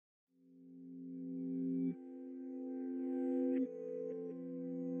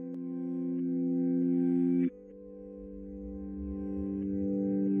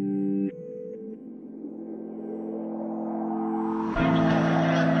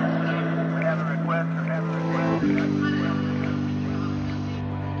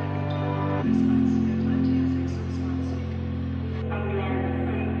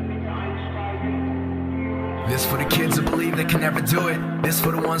can never do it. This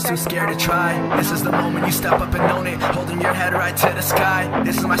for the ones too scared to try. This is the moment you step up and own it, holding your head right to the sky.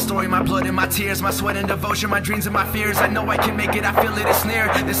 This is my story, my blood and my tears, my sweat and devotion, my dreams and my fears. I know I can make it, I feel it, it's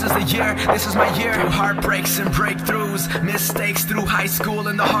near. This is the year, this is my year. Through heartbreaks and breakthroughs, mistakes through high school,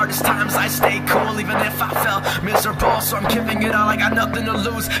 and the hardest times I stay cool, even if I felt miserable. So I'm giving it all, I got nothing to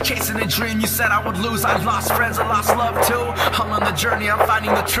lose. Chasing a dream you said I would lose. I lost friends, I lost love too. I'm on the journey, I'm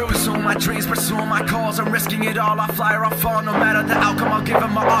finding the truth. Pursuing my dreams, pursuing my goals, I'm risking it all. I'll fly or I'll fall, no matter the outcome, I'll give it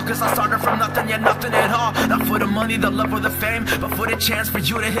my all. Cause I started from nothing, yet nothing at all. Not for the money, the love, or the fame, but for the chance for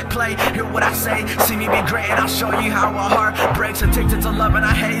you to hit play. Hear what I say, see me be great, and I'll show you how a heart breaks. Addicted to love and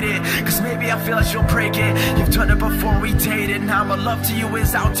I hate it, cause maybe I feel like you'll break it. You've done it before we dated, now my love to you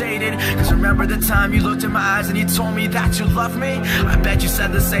is outdated. Cause remember the time you looked in my eyes and you told me that you love me? I bet you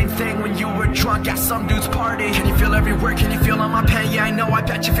said the same thing when you were drunk at some dude's party. Can you feel every word, can you feel all my pain? Yeah I know, I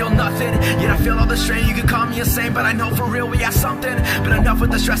bet you feel nothing. Yet I feel all the strain, you can call me insane, but I know for real we got something. But enough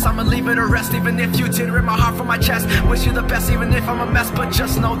with the stress, I'ma leave it to rest. Even if you did rip my heart from my chest, wish you the best even if I'm a mess. But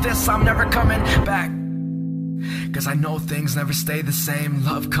just know this, I'm never coming back. Cause I know things never stay the same.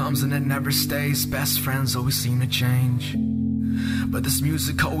 Love comes and it never stays. Best friends always seem to change, but this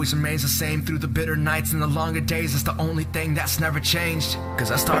music always remains the same. Through the bitter nights and the longer days, it's the only thing that's never changed.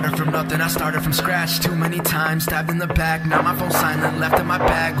 Cause I started from nothing, I started from scratch. Too many times, stabbed in the back. Now my phone's silent, left in my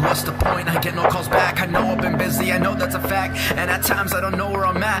bag. What's the point? I get no calls back. I know I've been busy, I know that's a fact. And at times I don't know where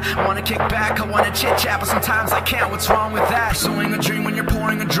I'm at. I wanna kick back, I wanna chit chat, but sometimes I can't. What's wrong with that? Pursuing a dream when you're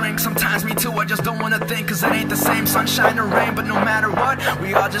pouring a drink. Sometimes me too, I just don't wanna think. Cause it ain't the same sunshine or rain. But no matter what,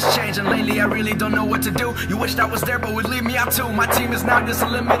 we all just change. And lately I really don't know what to do. You wished I was there but would leave me out too. My team is now just a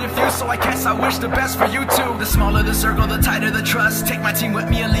limited few, so I guess I wish the best for you too. The smaller the circle, the tighter the trust. Take my team with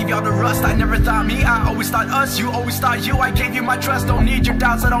me and leave y'all to rust. I never thought me, I always thought us. You always thought you, I gave you my trust. Don't need your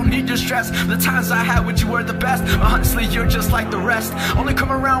doubts, I don't need your stress. The times I had with you were the best, but honestly you're just like the rest. Only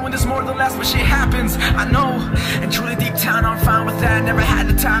come around when there's more than less, but shit happens, I know. And truly deep down I'm fine with that. Never had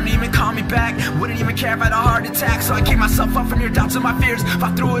the time to even call me back. Wouldn't even care if I had a heart attack. So I gave myself up from your doubts and my fears.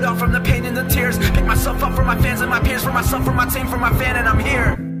 Fought through it all from the pain and the tears. Picked myself up from my fans and my peers. For myself, for my team, for my fan, and I'm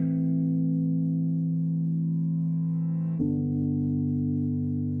here.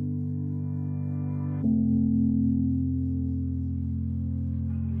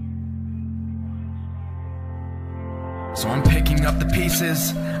 So I'm picking up the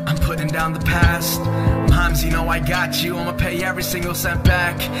pieces, I'm putting down the past. Moms, you know I got you, I'ma pay every single cent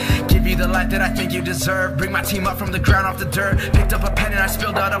back. Give you the life that I think you deserve. Bring my team up from the ground off the dirt. Picked up a pen and I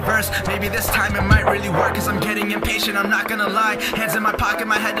spilled out a verse. Maybe this time it might really work, cause I'm getting impatient, I'm not gonna lie. Hands in my pocket,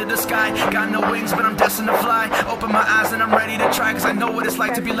 my head to the sky. Got no wings but I'm destined to fly. Open my eyes and I'm ready to try. Cause I know what it's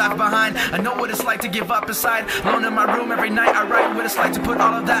like to be left behind. I know what it's like to give up inside. Alone in my room every night I write what it's like to put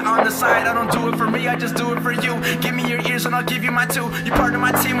all of that on the side. I don't do it for me, I just do it for you. Give me your ears and I'll give you my two. You're part of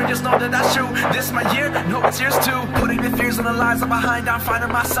my team and just know that that's true. This my year, no it's yours too. Putting the fears and the lies I'm behind. I'm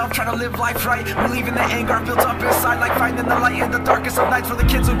finding myself trying to live life right. Relieving the anger built up inside. Like finding the light in the darkest of nights. For the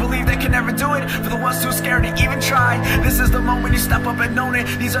kids who believe they can never do it. For the ones too scared to even try. This is the moment you step up and own it.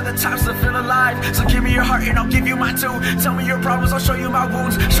 These are the times to feel alive. So give me your heart and I'll give you mine too. Tell me your problems, I'll show you my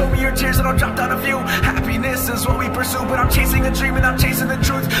wounds. Show me your tears and I'll drop down a few. Happiness is what we pursue, but I'm chasing a dream and I'm chasing the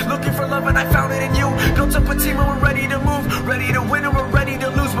truth. Looking for love and I found it in you. Built up a team and we're ready to move. Ready to win and we're ready to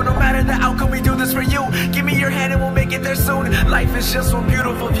lose. But no matter the outcome, we do this for you. Give me your hand and we'll make it there soon. Life is just one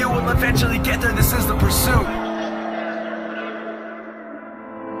beautiful view. We'll eventually get there, this is the pursuit.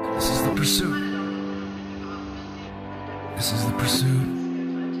 This is the pursuit. This is the pursuit.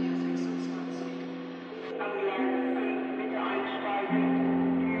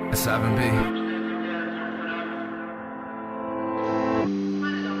 It's 7B.